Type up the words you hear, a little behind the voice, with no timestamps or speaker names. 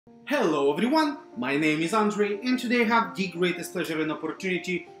Hello everyone, my name is Andre and today I have the greatest pleasure and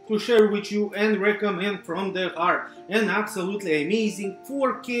opportunity to share with you and recommend from the heart an absolutely amazing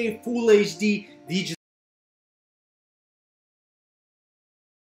 4K Full HD digital.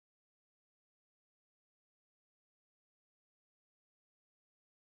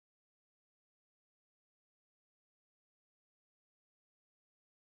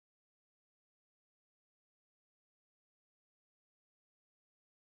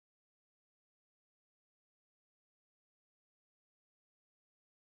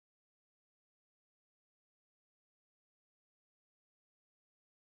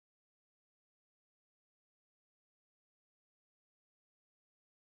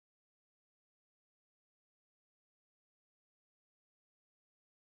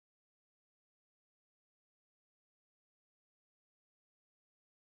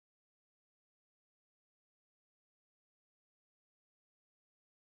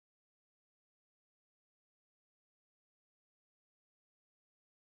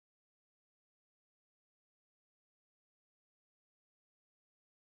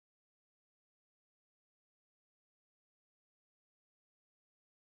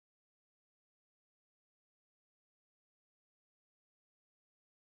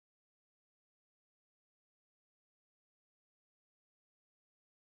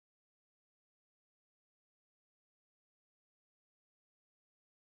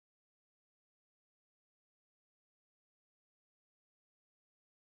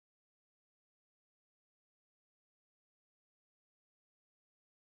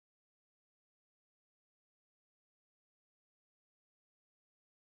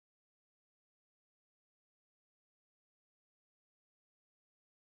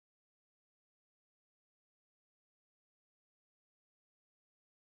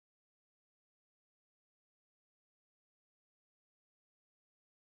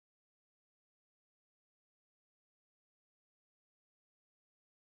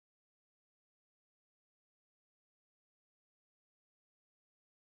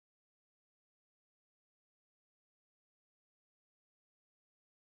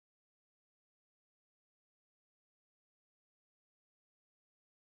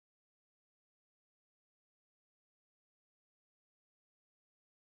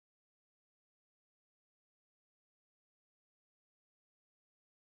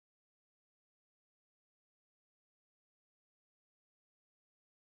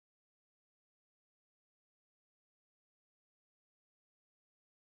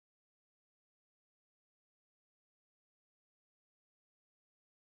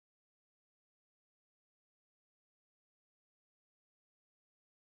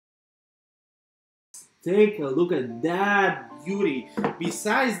 Take a look at that beauty.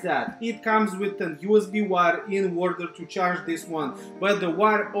 Besides that, it comes with an USB wire in order to charge this one, but the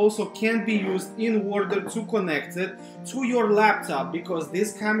wire also can be used in order to connect it to your laptop, because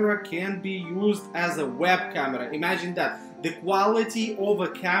this camera can be used as a web camera. Imagine that, the quality of a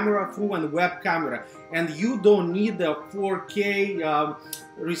camera through a web camera, and you don't need a 4K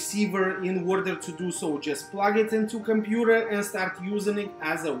receiver in order to do so. Just plug it into computer and start using it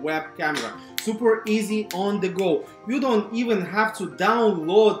as a web camera. Super easy on the go. You don't even have to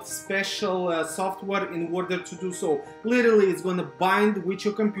download special software in order to do so. Literally, it's gonna bind with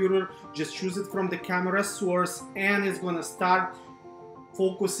your computer. Just choose it from the camera source and it's gonna start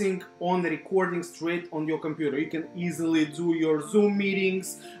focusing on the recording straight on your computer. You can easily do your Zoom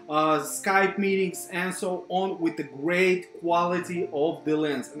meetings, Skype meetings, and so on with the great quality of the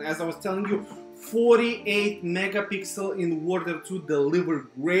lens. And as I was telling you, 48 megapixel in order to deliver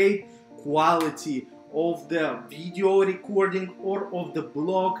great quality of the video recording or of the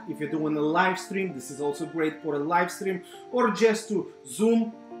blog. If you're doing a live stream, this is also great for a live stream, or just to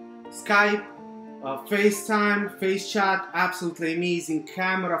Zoom, Skype, FaceTime, face chat. Absolutely amazing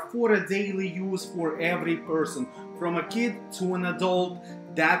camera for a daily use for every person, from a kid to an adult.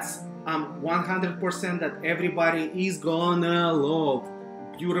 That's 100% that everybody is gonna love.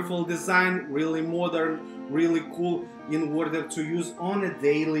 Beautiful design, really modern, really cool in order to use on a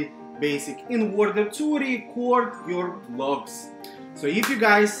daily basis, in order to record your vlogs. So if you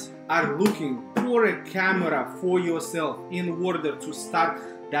guys are looking for a camera for yourself in order to start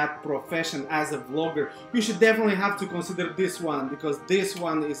that profession as a vlogger, you should definitely have to consider this one, because this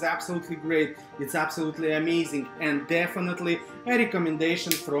one is absolutely great. It's absolutely amazing and definitely a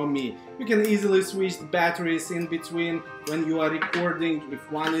recommendation from me. You can easily switch the batteries in between when you are recording.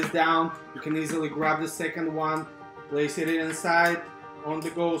 If one is down, you can easily grab the second one, place it inside, on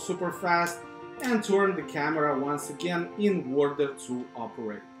the go, super fast, and turn the camera once again in order to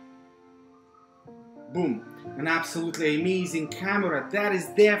operate. Boom, an absolutely amazing camera. That is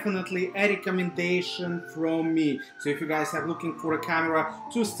definitely a recommendation from me. So if you guys are looking for a camera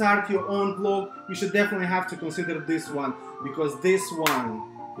to start your own vlog, you should definitely have to consider this one, because this one,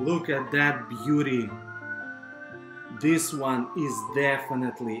 look at that beauty. This one is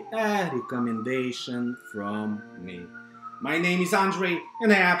definitely a recommendation from me. My name is Andre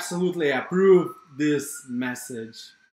and I absolutely approve this message.